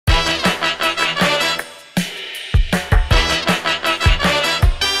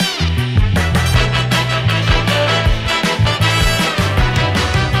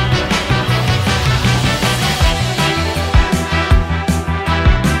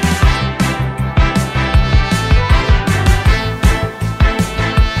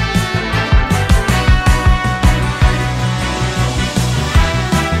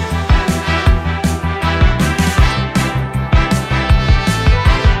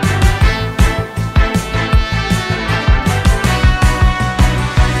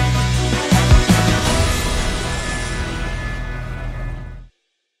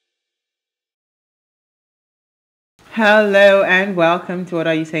Hello and welcome to What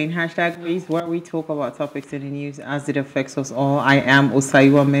Are You Saying? Hashtag Raise, where we talk about topics in the news as it affects us all. I am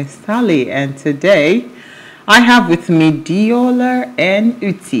Osaiwa Mestali, and today I have with me Diola and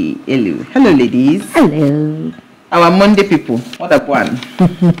Uti Elu. Hello, ladies. Hello. Our Monday people. What up, one?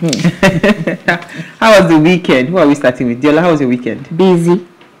 How was the weekend? Who are we starting with? Diola, how was your weekend? Busy.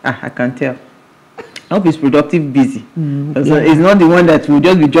 I can tell. I hope he's productive, busy. Yeah. It's not the one that will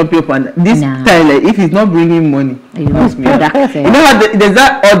just be jumping up and this time, like, if he's not bringing money, You must be productive. You know how there's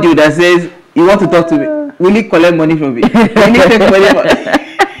that audio that says you want to talk to me. Will he collect money from me? Will he take money from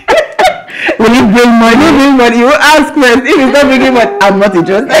Will he bring money? Will he bring money? You ask first. If he's not bringing money, I'm not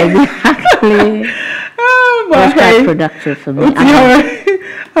interested. Exactly. But quite productive for me.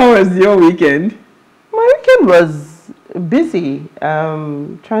 How was your weekend? My weekend was busy.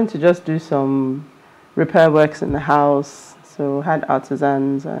 Trying to just do some repair works in the house. So had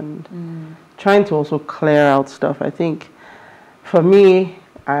artisans and trying to also clear out stuff. I think for me,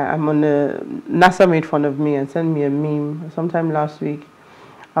 I'm on the NASA made fun of me and sent me a meme sometime last week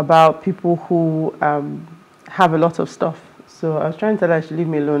about people who have a lot of stuff. So I was trying to tell her she leave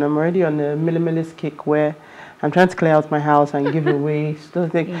me alone. I'm already on a minimalist kick where I'm trying to clear out my house and give away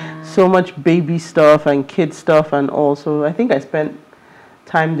stuff, like so much baby stuff and kid stuff and all. So I think I spent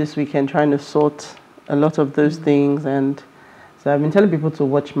time this weekend trying to sort a lot of those things, and so I've been telling people to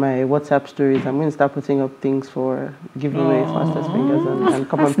watch my WhatsApp stories. I'm going to start putting up things for giveaway fastest fingers and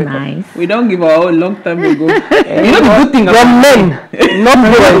come and pick nice. up. We don't give our own long time ago. You know the good thing about men, not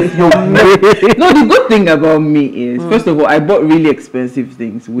boys. No, the good thing about me is, first of all, I bought really expensive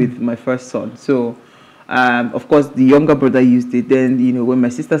things with my first son. So, of course, the younger brother used it. Then, when my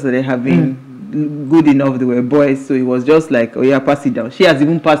sister started having good enough, they were boys. So it was just like, oh yeah, pass it down. She has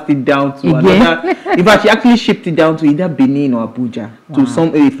even passed it down to another. In fact, she actually shipped it down to either Benin or Abuja to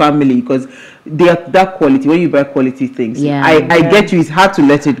some family, because they are that quality. When you buy quality things, I get you. It's hard to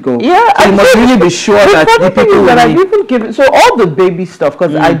let it go. Yeah, so you must really be sure that the people that I've even given. So all the baby stuff,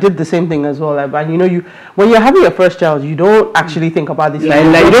 because I did the same thing as well. And when you're having your first child, you don't actually think about this. Like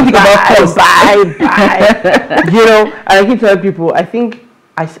you don't think about cost. Buy. And I keep telling people, I think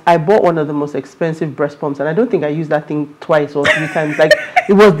I bought one of the most expensive breast pumps, and I don't think I used that thing twice or 3 times. Like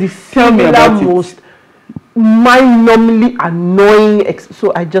it was the most mind-numbingly annoying.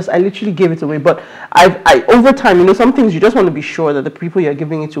 So I literally gave it away. But I over time, some things you just want to be sure that the people you're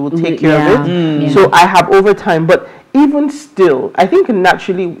giving it to will take care of it. So I have over time. But even still, I think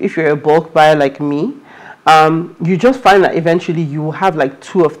naturally, if you're a bulk buyer like me, you just find that eventually you will have like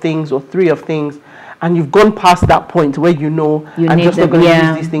 2 of things or 3 of things, and you've gone past that point where I'm just not going to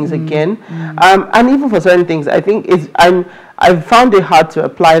use these things again. And even for certain things, I think I've found it hard to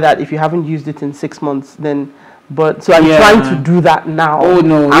apply that if you haven't used it in 6 months. So I'm trying to do that now. Oh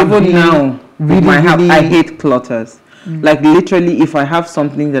no, even now, I hate clutters. Like literally, if I have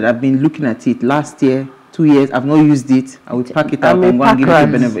something that I've been looking at it last year, 2 years, I've not used it, I would pack it up and go and give it to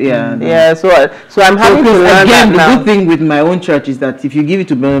benevolent. So I'm having to learn again, the now. good thing with my own church is that if you give it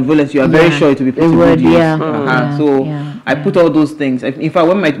to benevolence, you are very sure it will be put to good use. I put all those things. In fact,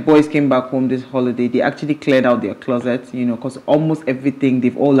 when my boys came back home this holiday, they actually cleared out their closets, because almost everything,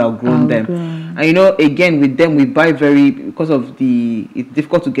 they've all outgrown them. And again, with them, we buy because of it's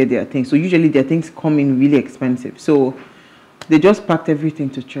difficult to get their things. So usually their things come in really expensive. So they just packed everything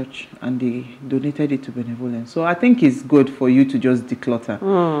to church and they donated it to benevolence. So I think it's good for you to just declutter.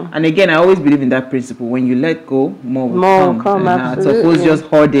 And again, I always believe in that principle. When you let go, more will come. And suppose just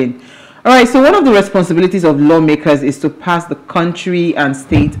hoarding. All right, so one of the responsibilities of lawmakers is to pass the country and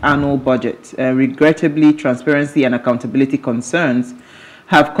state annual budget. Regrettably, transparency and accountability concerns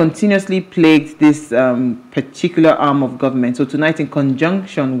have continuously plagued this particular arm of government. So tonight, in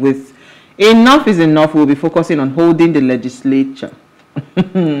conjunction with Enough is Enough, we'll be focusing on holding the legislature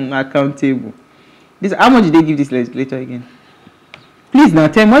accountable. How much did they give this legislature again? Please now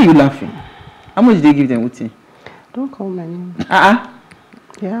tell me, why are you laughing? How much did they give them, Uti? Don't call my name.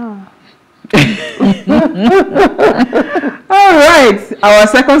 Yeah. All right. Our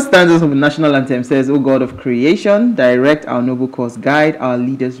second stanza of the national anthem says, O God of creation, direct our noble cause, guide our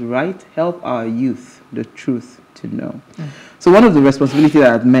leaders right, help our youth the truth to know. So one of the responsibilities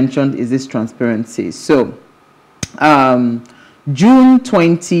that I've mentioned is this transparency. So June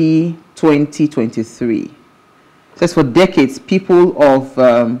 20, 2023 says for decades people of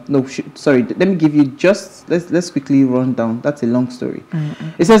let me give you let's quickly run down. That's a long story.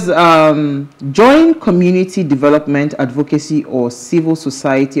 It says join community development, advocacy, or civil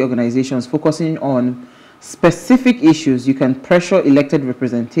society organizations focusing on specific issues. You can pressure elected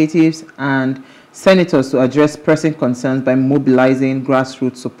representatives and senators to address pressing concerns by mobilizing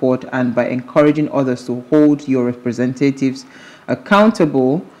grassroots support and by encouraging others to hold your representatives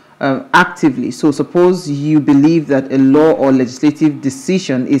accountable actively. So suppose you believe that a law or legislative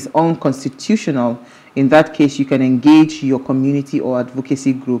decision is unconstitutional. In that case, you can engage your community or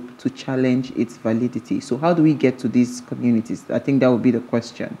advocacy group to challenge its validity. So how do we get to these communities? I think that would be the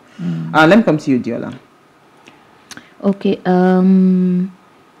question. Let me come to you, Diola. Okay.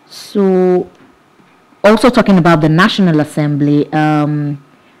 So also talking about the National Assembly,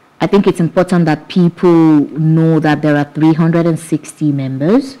 I think it's important that people know that there are 360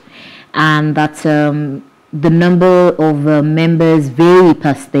 members and that the number of members vary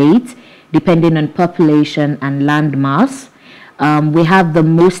per state depending on population and land mass. We have the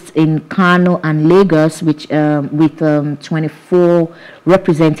most in Kano and Lagos, which with 24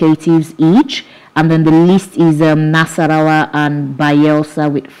 representatives each, and then the least is Nasarawa and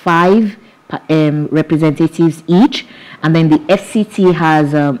Bayelsa with 5 representatives each, and then the FCT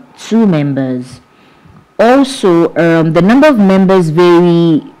has 2 members. Also, the number of members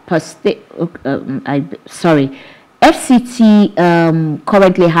vary per state. FCT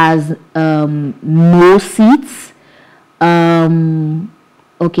currently has no seats.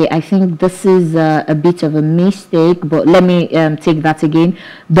 Okay, I think this is a bit of a mistake, but let me take that again.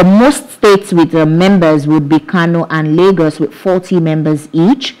 The most states with members would be Kano and Lagos with 40 members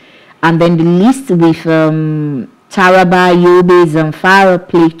each, and then the list with Taraba, Yobe, Zamfara,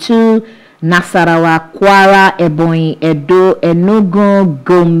 Plateau, Nasarawa, Kwara, Ebonyi, Edo, Enugu,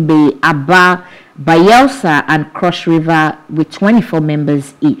 Gombe, Aba, Bayelsa, and Cross River with 24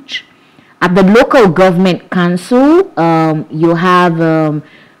 members each. At the local government council, you have,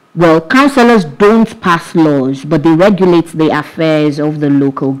 well, councillors don't pass laws, but they regulate the affairs of the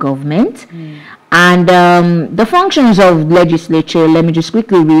local government. And the functions of legislature, let me just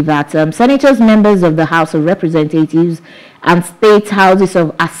quickly read that. Senators, members of the House of Representatives, and state houses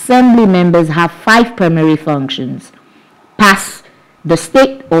of assembly members have 5 primary functions: pass the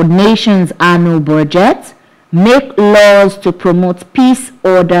state or nation's annual budget, make laws to promote peace,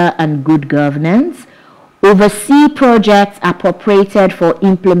 order, and good governance, oversee projects appropriated for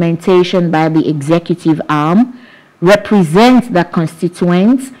implementation by the executive arm, represent the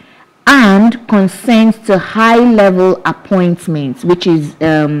constituents, and consent to high-level appointments, which is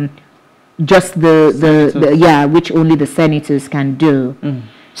just which only the senators can do.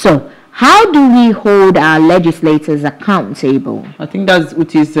 So how do we hold our legislators accountable? I think that's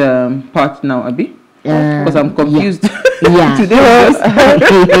Uti's part now, Abi. Because I'm confused. Yeah. Today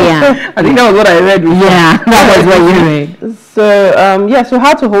Yeah. I think that was what I read. Yeah, that was what you read. So so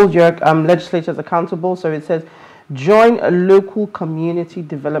how to hold your legislators accountable? So it says, join local community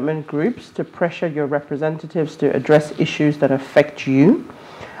development groups to pressure your representatives to address issues that affect you.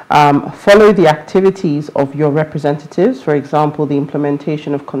 Follow the activities of your representatives, for example, the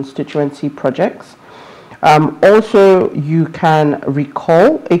implementation of constituency projects. Also, you can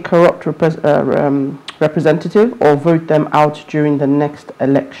recall a corrupt representative or vote them out during the next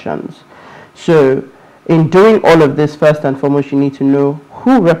elections. So in doing all of this, first and foremost, you need to know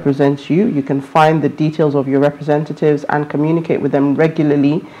who represents you. You can find the details of your representatives and communicate with them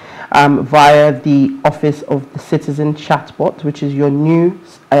regularly via the Office of the Citizen chatbot, which is your new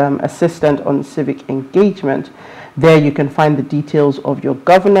assistant on civic engagement. There you can find the details of your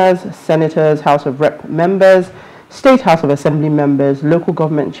governors, senators, House of Rep members, State House of Assembly members, local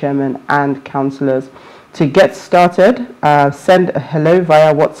government chairmen, and councillors. To get started, send a hello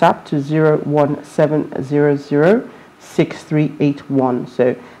via WhatsApp to 017006381.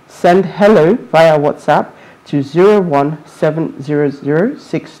 So send hello via WhatsApp to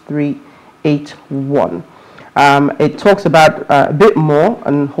 017006381. It talks about a bit more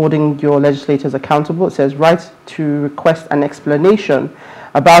on holding your legislators accountable. It says, write to request an explanation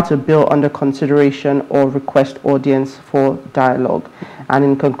about a bill under consideration or request audience for dialogue. And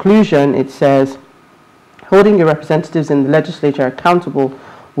in conclusion, it says, holding your representatives in the legislature accountable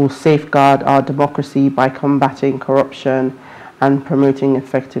will safeguard our democracy by combating corruption and promoting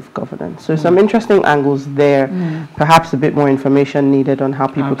effective governance. So some interesting angles there. Perhaps a bit more information needed on how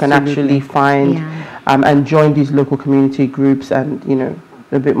people can actually find and join these local community groups, and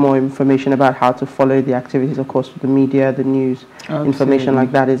a bit more information about how to follow the activities. Of course, the media, the news, information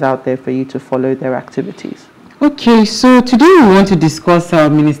like that is out there for you to follow their activities. Okay, so today we want to discuss our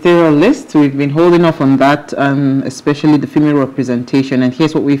ministerial list. We've been holding off on that, especially the female representation. And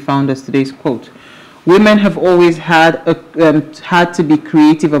here's what we found as today's quote. Women have always had to be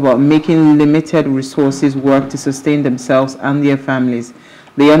creative about making limited resources work to sustain themselves and their families.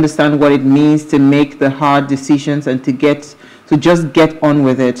 They understand what it means to make the hard decisions and to just get on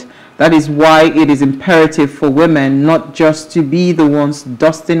with it. That is why it is imperative for women not just to be the ones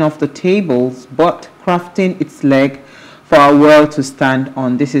dusting off the tables, but crafting its leg for our world to stand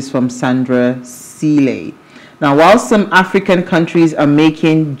on. This is from Sandra Seeley. Now, while some African countries are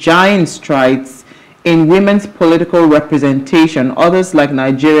making giant strides in women's political representation, others like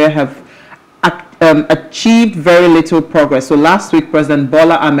Nigeria have achieved very little progress. So last week, President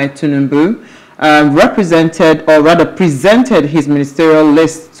Bola Ahmed Tinubu presented his ministerial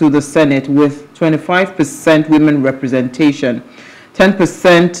list to the Senate with 25% women representation,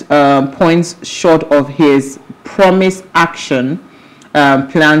 10% points short of his promised action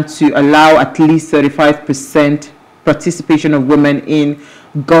plan to allow at least 35% participation of women in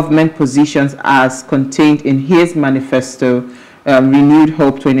government positions as contained in his manifesto, Renewed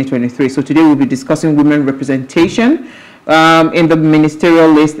Hope 2023. So today we'll be discussing women representation in the ministerial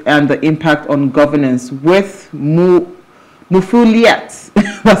list and the impact on governance with Mufuliat,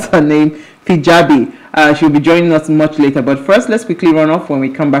 that's her name, Fijabi. She'll be joining us much later. But first, let's quickly run off. When we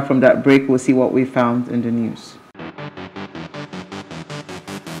come back from that break, we'll see what we found in the news.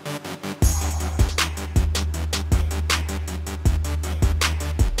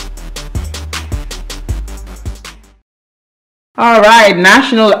 All right,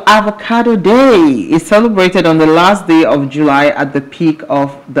 National Avocado Day is celebrated on the last day of July at the peak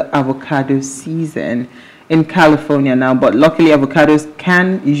of the avocado season in California now. But luckily, avocados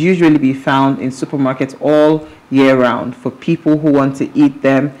can usually be found in supermarkets all year round for people who want to eat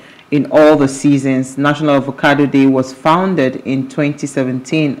them in all the seasons. National Avocado Day was founded in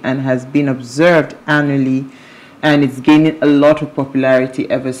 2017 and has been observed annually, and it's gaining a lot of popularity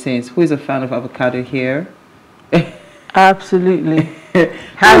ever since. Who is a fan of avocado here? Absolutely.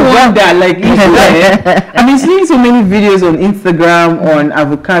 I wonder, like, I've been seeing so many videos on Instagram on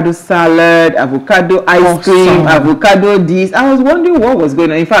avocado salad, avocado ice cream, avocado this. I was wondering what was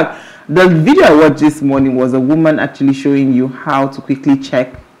going on. In fact, the video I watched this morning was a woman actually showing you how to quickly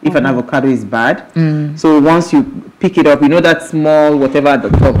check if an avocado is bad. So once you pick it up, you know that small whatever at the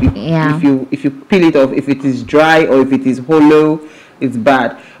top. If you peel it off, if it is dry or if it is hollow, it's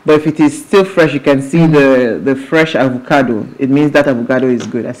bad. But if it is still fresh, you can see the fresh avocado. It means that avocado is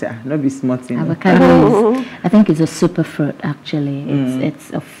good. I say, not be smart. Avocado is, I think it's a superfruit actually. It's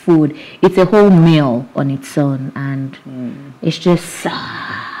a food. It's a whole meal on its own, and it's just.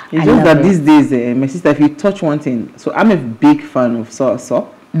 It's just that these days, my sister, if you touch one thing, so I'm a big fan of sour.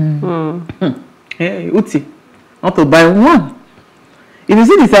 Hey, Uti, I want to buy one. If you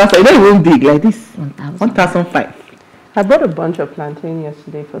see this outside, it's not even big like this. 1,005. I bought a bunch of plantain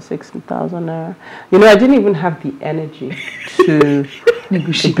yesterday for 6,000 naira. You know, I didn't even have the energy to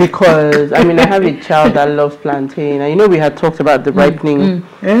negotiate because, I mean, I have a child that loves plantain. And you know, we had talked about the ripening.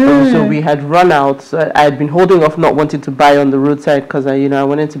 So we had run out. So I had been holding off not wanting to buy on the roadside because, I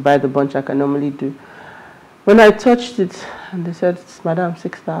wanted to buy the bunch like I normally do. When I touched it and they said, Madam,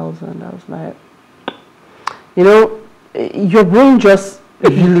 6,000, I was like, you know, your brain just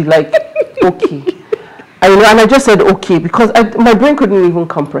really like, okay. And I just said okay because my brain couldn't even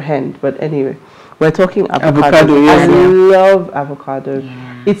comprehend. But anyway, we're talking avocado. I love avocado.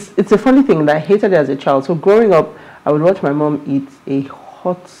 Yeah. It's a funny thing that I hated it as a child. So growing up, I would watch my mom eat a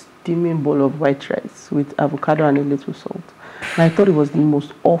hot steaming bowl of white rice with avocado and a little salt. And I thought it was the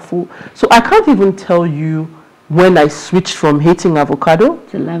most awful. So I can't even tell you when I switched from hating avocado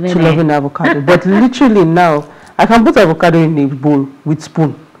to loving avocado. But literally now, I can put avocado in a bowl with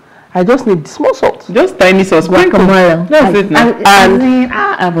spoon. I just need small salt. Just tiny sauce. Guacamole. That's it now. And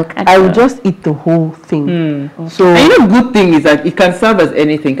I will just eat the whole thing. So, and you know, good thing is that it can serve as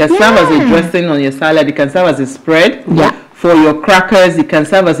anything. It can serve as a dressing on your salad. It can serve as a spread. For your crackers. It can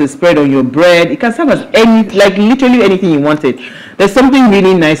serve as a spread on your bread. It can serve as literally anything you wanted. There's something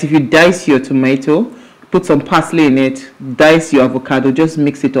really nice if you dice your tomato, put some parsley in it, dice your avocado, just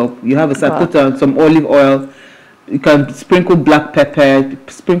mix it up. You have put some olive oil. You can sprinkle black pepper,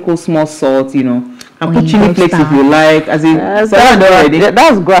 sprinkle small salt, and put chili flakes if you like. As in, that's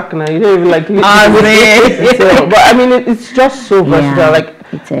guac now. You don't even like it. But I mean, it's just so versatile.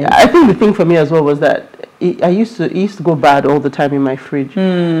 I think the thing for me as well was that it used to go bad all the time in my fridge,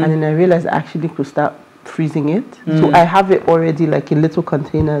 and then I realized I actually could start freezing it. So I have it already like in little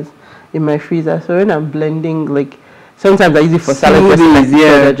containers in my freezer. So when I'm blending, like sometimes I use it for salad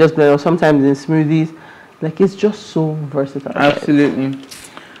dressing, just blend, or sometimes in smoothies. Like, it's just so versatile. Absolutely.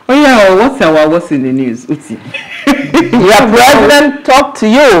 Oh yeah, what's in the news? Uti. Your president talked to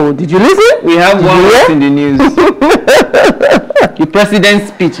you. Did you listen? We have what's in the news. The president's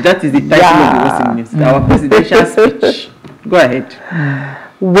speech. That is the title of the what's in the news. Our presidential speech. Go ahead.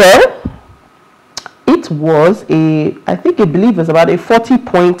 Well, it was I believe it was about a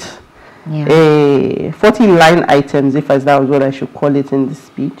 40-point 40 line items, if as that was what I should call it in the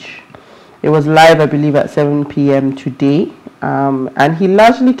speech. It was live, I believe, at 7 p.m. today, and he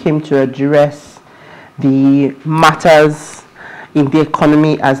largely came to address the matters in the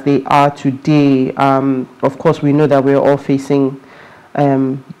economy as they are today. Of course, we know that we're all facing,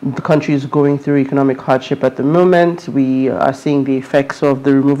 the country is going through economic hardship at the moment. We are seeing the effects of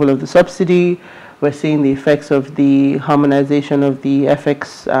the removal of the subsidy. We're seeing the effects of the harmonization of the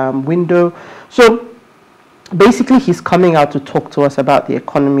FX window. So basically, he's coming out to talk to us about the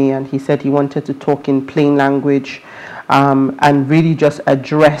economy, and he said he wanted to talk in plain language and really just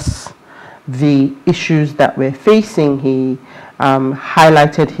address the issues that we're facing. He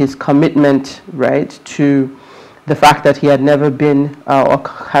highlighted his commitment, right, to the fact that he had never been or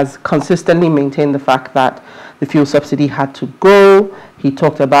has consistently maintained the fact that the fuel subsidy had to go. He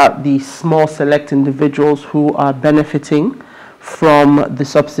talked about the small select individuals who are benefiting from the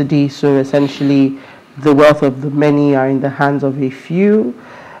subsidy. So essentially, the wealth of the many are in the hands of a few.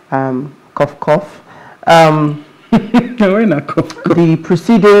 Cough, cough. The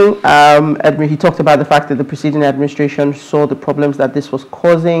preceding, he talked about the fact that the preceding administration saw the problems that this was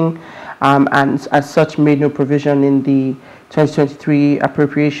causing, and as such made no provision in the 2023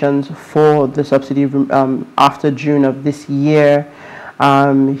 appropriations for the subsidy after June of this year.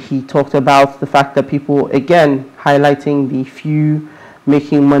 He talked about the fact that people, again, highlighting the few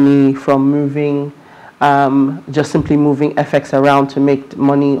making money from moving, just simply moving FX around to make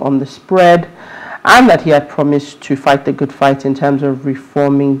money on the spread, and that he had promised to fight the good fight in terms of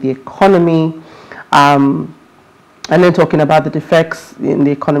reforming the economy. And then talking about the defects in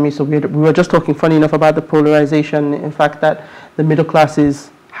the economy. So we were just talking, funny enough, about the polarization, in fact, that the middle classes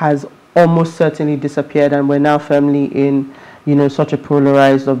has almost certainly disappeared, and we're now firmly in, such a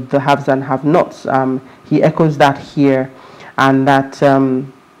polarized of the haves and have-nots. He echoes that here, and that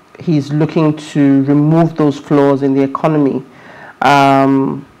he's looking to remove those flaws in the economy.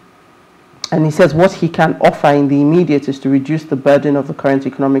 And he says what he can offer in the immediate is to reduce the burden of the current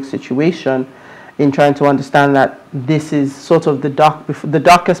economic situation, in trying to understand that this is sort of the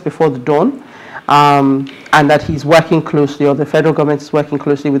darkest before the dawn, and that he's working closely, or the federal government is working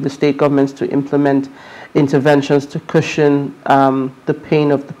closely with the state governments to implement interventions to cushion the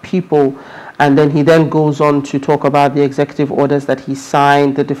pain of the people. And then he then goes on to talk about the executive orders that he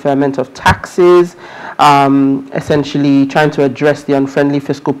signed, the deferment of taxes, essentially trying to address the unfriendly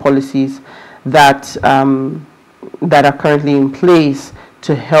fiscal policies that are currently in place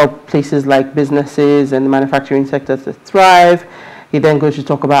to help places like businesses and the manufacturing sector to thrive. He then goes to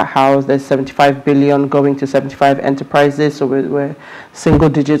talk about how there's 75 billion going to 75 enterprises. So we're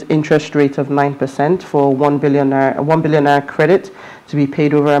single-digit interest rate of 9% for 1 billion credit to be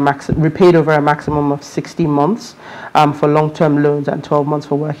paid over repaid over a maximum of 60 months for long-term loans and 12 months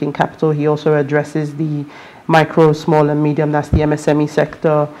for working capital. He also addresses the micro, small, and medium, that's the MSME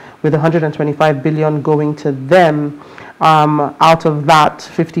sector, with 125 billion going to them. Out of that,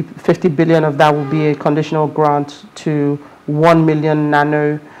 50 billion of that will be a conditional grant to 1 million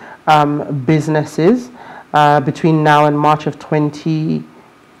nano businesses between now and March of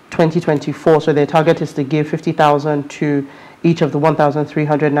 2024. So their target is to give 50,000 to each of the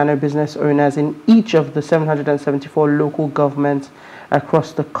 1,300 nano business owners in each of the 774 local governments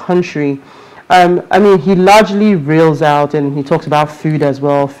across the country. I mean, he largely reels out, and he talks about food as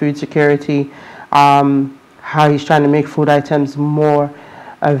well, food security, how he's trying to make food items more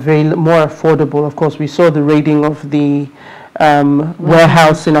affordable. Of course, we saw the raiding of the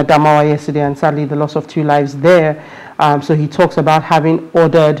warehouse in Adamawa yesterday, and sadly the loss of 2 lives there. So he talks about having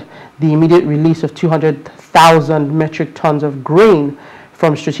ordered the immediate release of 200,000 metric tons of grain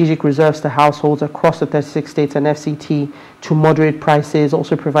from strategic reserves to households across the 36 states and FCT to moderate prices,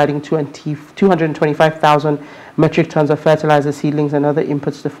 also providing 225,000 metric tons of fertilizer, seedlings, and other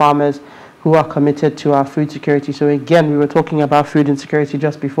inputs to farmers who are committed to our food security. So again, we were talking about food insecurity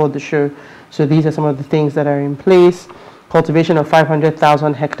just before the show. So these are some of the things that are in place. Cultivation of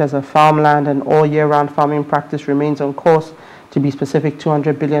 500,000 hectares of farmland and all year-round farming practice remains on course. To be specific,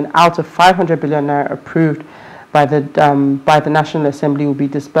 200 billion out of 500 billion naira approved by the National Assembly will be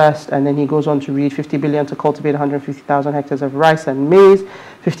disbursed. And then he goes on to read 50 billion to cultivate 150,000 hectares of rice and maize.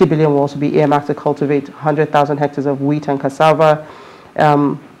 50 billion will also be earmarked to cultivate 100,000 hectares of wheat and cassava.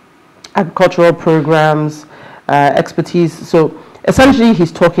 Agricultural programs, expertise. So essentially,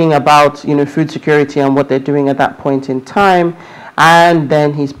 he's talking about food security and what they're doing at that point in time, and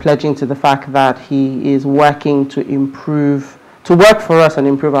then he's pledging to the fact that he is working to work for us and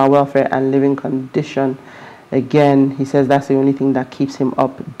improve our welfare and living condition. Again, he says that's the only thing that keeps him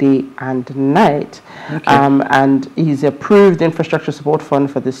up day and night. Okay. And he's approved infrastructure support fund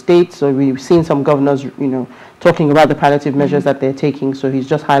for the state. So we've seen some governors, talking about the palliative measures that they're taking. So he's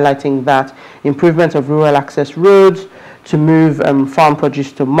just highlighting that improvement of rural access roads to move farm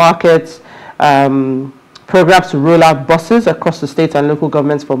produce to markets, programs to roll out buses across the state and local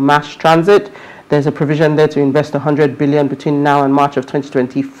governments for mass transit. There's a provision there to invest 100 billion between now and March of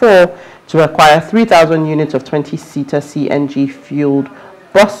 2024 to acquire 3,000 units of 20-seater CNG-fueled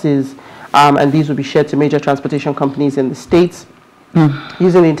buses, and these will be shared to major transportation companies in the states,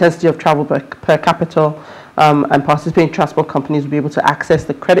 using the intensity of travel per capita, and participating transport companies will be able to access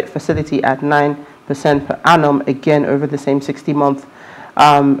the credit facility at 9% per annum, again over the same 60-month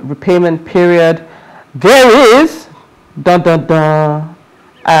repayment period. There is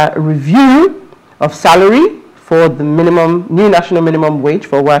a review of salary for the new national minimum wage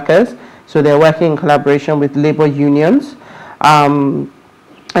for workers. So they're working in collaboration with labor unions, and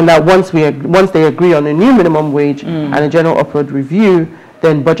that once they agree on a new minimum wage and a general upward review,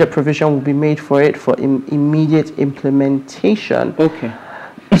 then budget provision will be made for it for immediate implementation. Okay.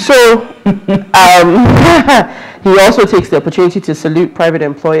 So he also takes the opportunity to salute private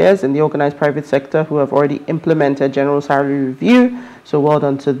employers in the organized private sector who have already implemented general salary review. So well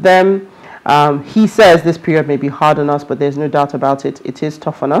done to them. He says this period may be hard on us, but there's no doubt about it. It is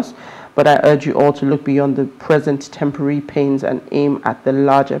tough on us, but I urge you all to look beyond the present temporary pains and aim at the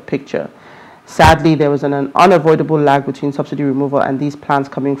larger picture. Sadly, there was an unavoidable lag between subsidy removal and these plans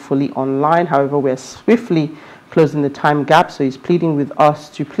coming fully online. However, we're swiftly closing the time gap, so he's pleading with us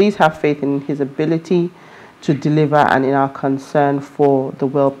to please have faith in his ability to deliver and in our concern for the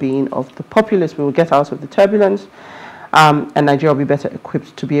well-being of the populace. We will get out of the turbulence, and Nigeria will be better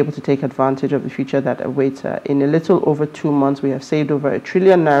equipped to be able to take advantage of the future that awaits her. In a little over 2 months, we have saved over 1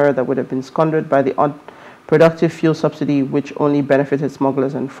 trillion naira that would have been squandered by the unproductive fuel subsidy, which only benefited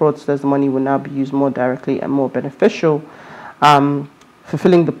smugglers and fraudsters. The money will now be used more directly and more beneficial,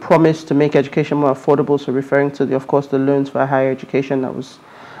 fulfilling the promise to make education more affordable. So referring to, of course, the loans for higher education that was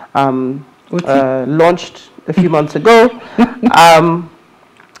launched a few months ago.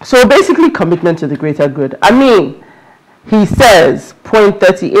 So basically commitment to the greater good. I mean, he says, point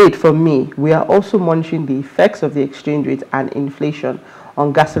 38 for me, we are also monitoring the effects of the exchange rate and inflation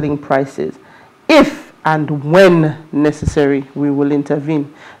on gasoline prices. If and when necessary, we will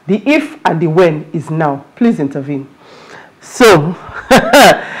intervene. The if and the when is now. Please intervene. So,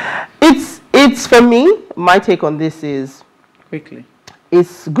 it's for me, my take on this is, quickly,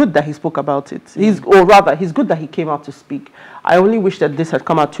 it's good that he spoke about it. Or rather, it's good that he came out to speak. I only wish that this had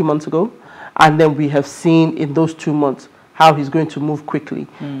come out 2 months ago, and then we have seen in those 2 months how he's going to move quickly.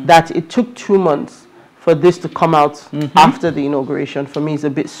 That it took 2 months for this to come out after the inauguration, for me, is a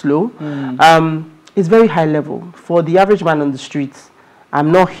bit slow. It's very high level. For the average man on the streets,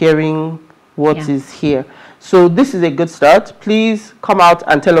 I'm not hearing what is here. So this is a good start. Please come out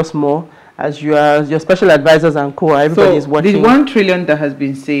and tell us more, as your special advisors and co. Everybody is watching. The 1 trillion that has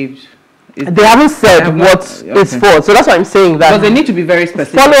been saved, they haven't said what it's for. So that's why I'm saying that. Because they need to be very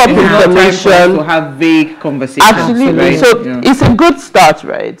specific. Follow up information. To have vague conversations. Absolutely. Right? So it's a good start,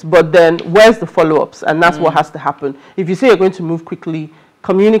 right? But then where's the follow-ups? And that's what has to happen. If you say you're going to move quickly,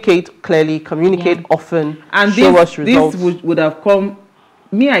 communicate clearly, communicate often, and show us results. This would have come.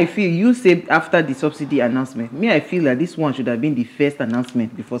 Me, I feel, you said after the subsidy announcement. Me, I feel that this one should have been the first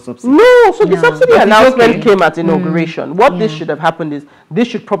announcement before subsidy. No, so the subsidy announcement came at inauguration. What this should have happened is, this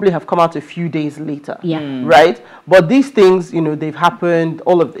should probably have come out a few days later. Right? But these things, they've happened,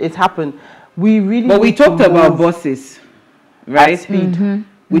 all of it's happened. We talked about buses, right? Speed.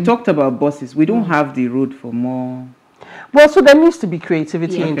 We talked about buses. We don't have the road for more. Well, so there needs to be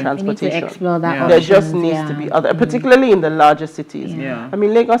creativity in transportation. We need to explore that. There just needs to be other, particularly in the larger cities. I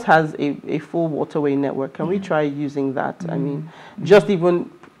mean, Lagos has a full waterway network. Can we try using that? I mean, just even,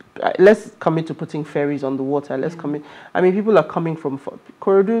 let's commit to putting ferries on the water. Let's commit. I mean, people are coming from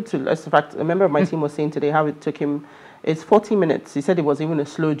Korodu to, in fact, a member of my team was saying today how it took him, it's 40 minutes. He said it was even a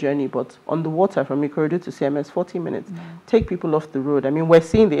slow journey, but on the water from Ikorodu to CMS, 40 minutes. Take people off the road. I mean, we're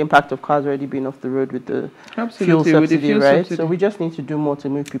seeing the impact of cars already being off the road with the fuel subsidy, right? So we just need to do more to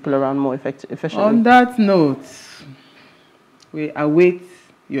move people around more efficiently. On that note, we await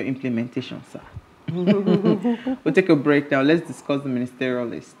your implementation, sir. We'll take a break now. Let's discuss the ministerial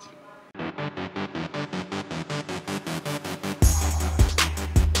list.